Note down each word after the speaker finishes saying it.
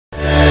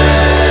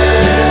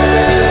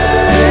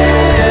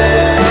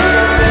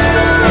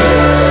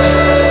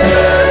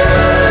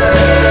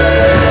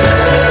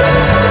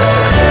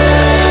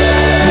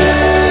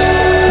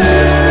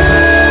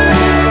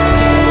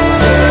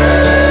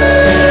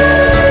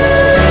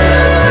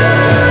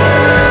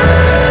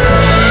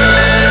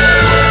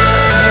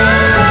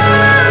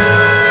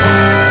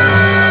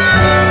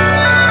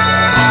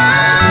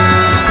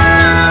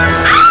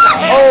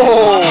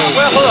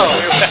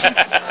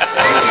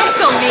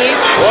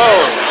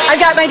I've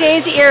got my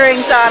Daisy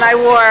earrings on I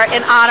wore in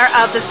honor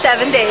of the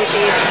 7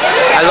 Daisies.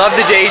 I love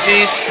the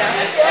Daisies.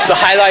 It's the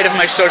highlight of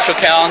my social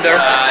calendar.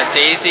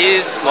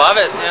 Daisies, love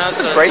it. You know,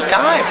 it's a great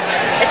time.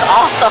 It's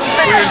awesome.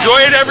 We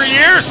enjoy it every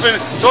year.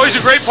 It's always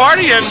a great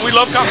party, and we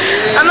love coming.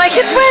 I'm like,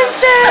 it's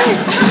Wednesday.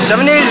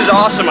 7 Days is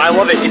awesome. I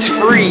love it. It's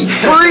free.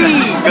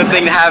 Free. Good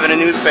thing to have in a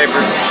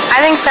newspaper.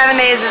 I think 7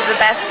 Days is the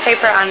best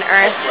paper on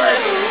earth.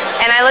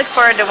 And I look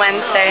forward to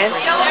Wednesdays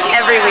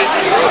every week.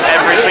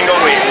 Every single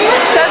week.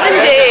 7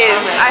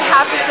 Days, I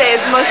have to say,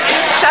 is the most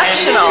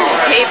exceptional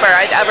paper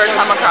I've ever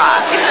come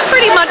across. It's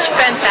pretty much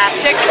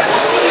fantastic.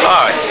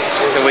 Oh,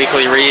 it's the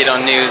weekly read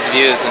on news,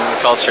 views, and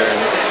culture in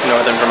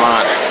northern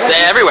Vermont.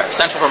 Everywhere,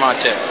 central Vermont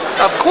too.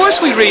 Of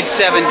course we read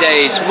 7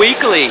 Days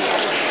weekly.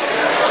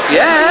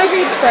 Yes.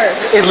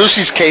 In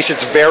Lucy's case,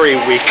 it's very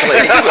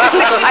weekly.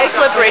 I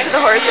flip right to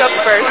the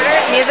horoscopes first.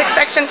 Music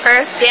section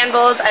first. Dan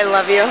Bowles, I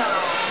love you.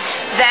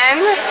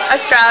 Then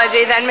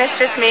astrology, then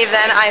Mistress Maeve,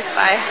 then I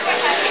Spy.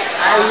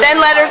 Then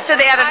letters to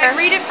the editor. I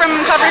read it from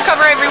cover to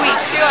cover every week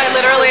too. I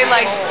literally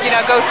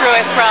go through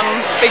it from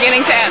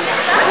beginning to end.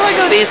 Where do I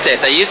go these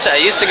days? I used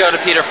to go to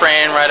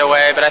Freyne right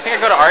away, but I think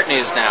I go to Art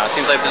News now. It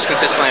seems like there's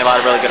consistently a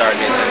lot of really good art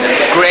news in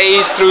there.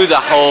 Graze through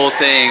the whole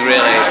thing,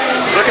 really.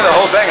 Look at the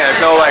whole thing, and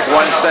there's no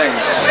one thing.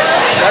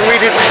 I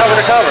read it from cover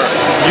to cover.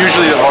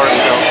 Usually the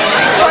horoscopes.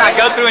 I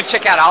go through and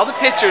check out all the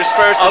pictures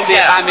first to see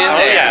if I'm in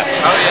there.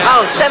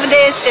 Oh, 7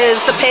 Days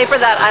is the paper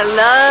that I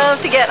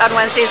love to get on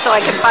Wednesdays so I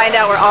can find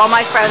out where all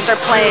my friends are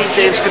playing.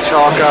 James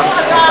Kachalka.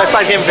 I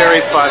find him very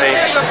funny.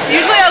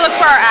 Usually I look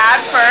for our ad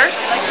first.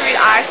 I like to read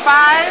I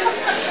Spies.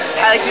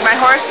 I like to do my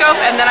horoscope,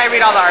 and then I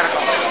read all the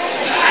articles.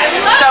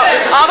 So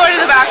all the way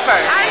to the back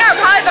first. I don't know,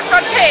 probably the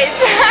front page.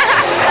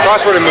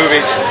 Crossword and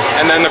movies,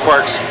 and then the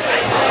quirks,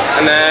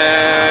 and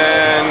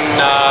then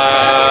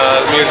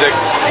music,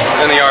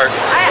 and the art.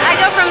 I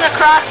go from the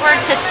crossword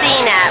to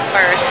scene at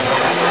first.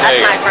 That's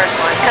my first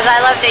one, because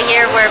I love to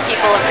hear where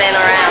people have been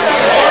around.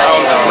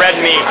 Red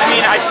meat. I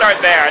mean, I start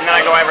there, and then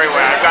I go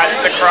everywhere. I've got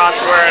the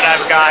crossword,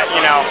 I've got,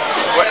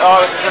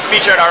 the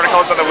featured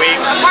articles of the week.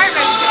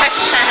 Apartment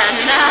section.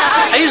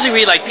 I usually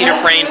read like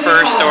Freyne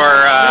first,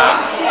 or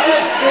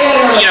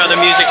the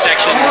music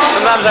section.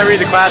 Sometimes I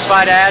read the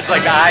classified ads,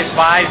 like the I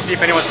Spy, to see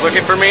if anyone's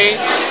looking for me,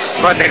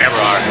 but they never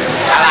are.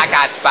 I like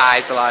I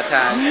Spies a lot of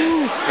times,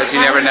 because you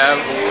never know.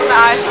 The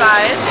I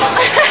Spies.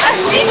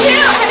 Me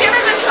too. Have you ever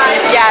been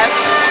spied? Yes.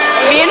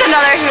 Me and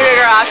another Hooter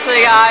girl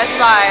actually got I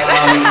Spied.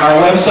 Our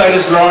website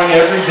is growing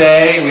every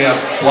day. We have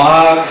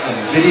blogs and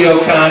video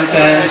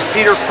content.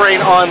 Peter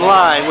Freyne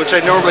Online, which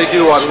I normally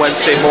do on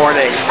Wednesday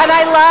morning. And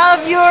I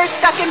love your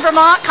Stuck in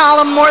Vermont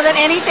column more than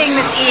anything,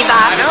 Miss Eva.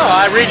 I know,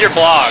 I read your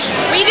blog.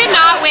 We did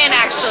not win,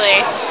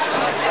 actually.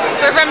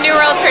 We're from New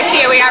World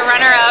Tortilla. We got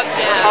runner-up.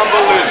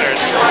 Humble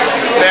losers.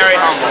 Very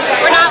humble.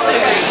 We're not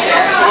losers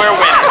here. We're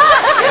winners.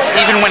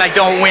 Even when I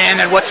don't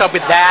win, and what's up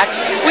with that?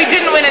 We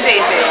didn't win a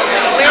Daisy.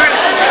 We were.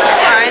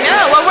 I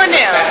know. Well, we're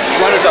new.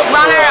 Runners up.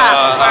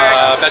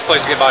 Runner-up. Best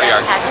place to get body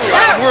art.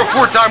 We're a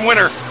 4-time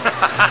winner. 4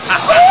 times.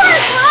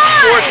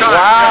 What's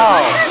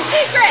Wow. your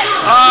secret?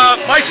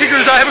 My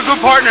secret is I have a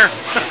good partner.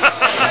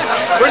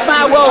 Where's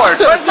my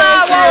award? Where's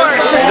my award?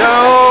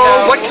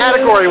 No. What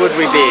category would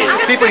we be?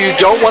 People you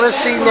don't want to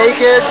see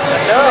naked?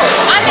 No.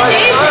 On the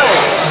Daisy.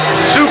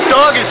 Soup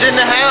Dog is in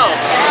the house.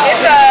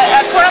 It's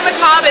a corn on the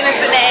cob, and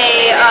it's in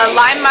a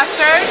lime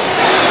mustard.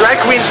 Drag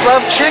queens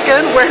love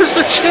chicken. Where's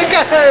the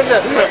chicken?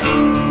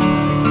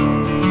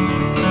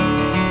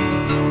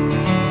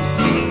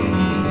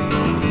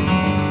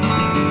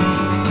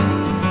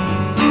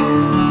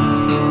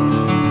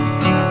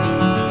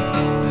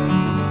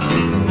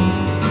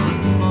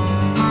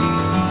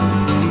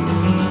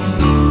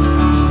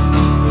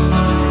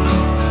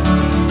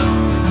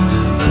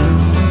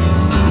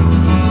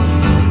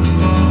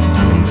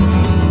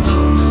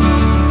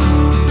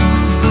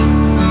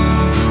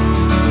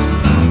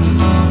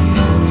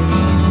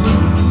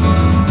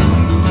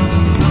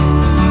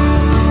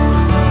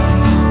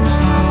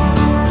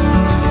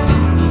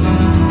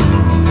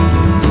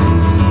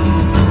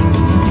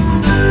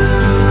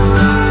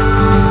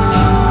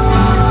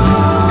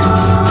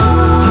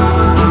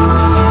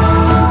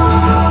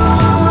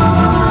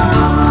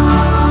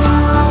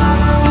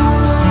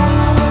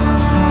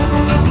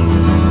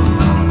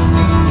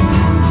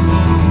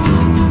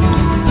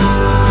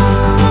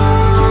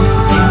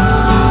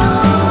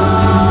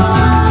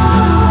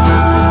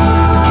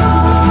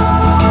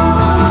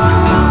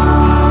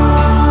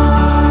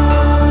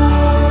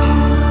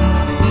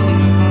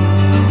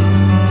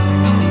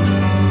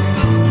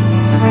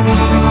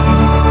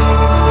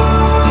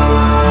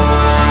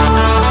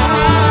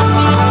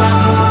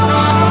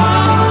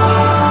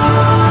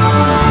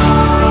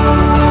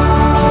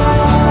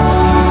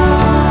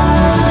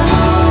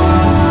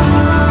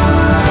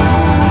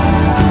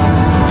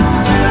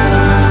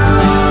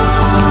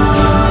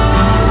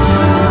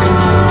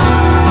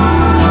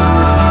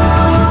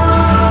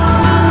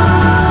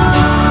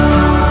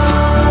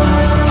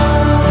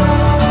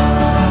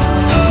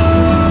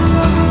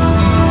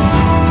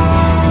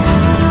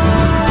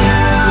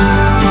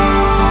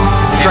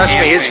 trust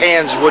me, his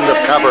hands wouldn't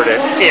have covered it.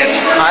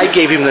 I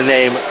gave him the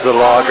name, the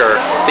logger.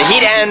 The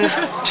heat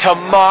ends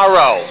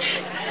tomorrow.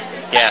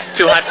 Yeah,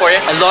 too hot for you?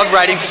 I love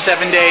riding for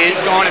 7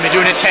 days. I've been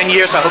doing it 10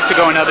 years. I hope to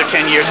go another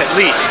 10 years at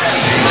least.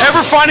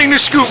 Ever finding the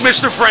scoop,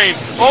 Mr. Freyne?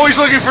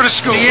 Always looking for the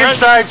scoop. The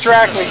inside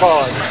track, we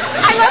call it.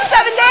 I love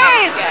 7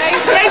 days.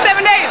 Yay, 7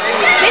 days.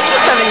 Thank you,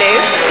 7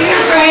 days.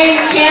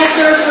 Freyne,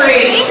 cancer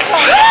free.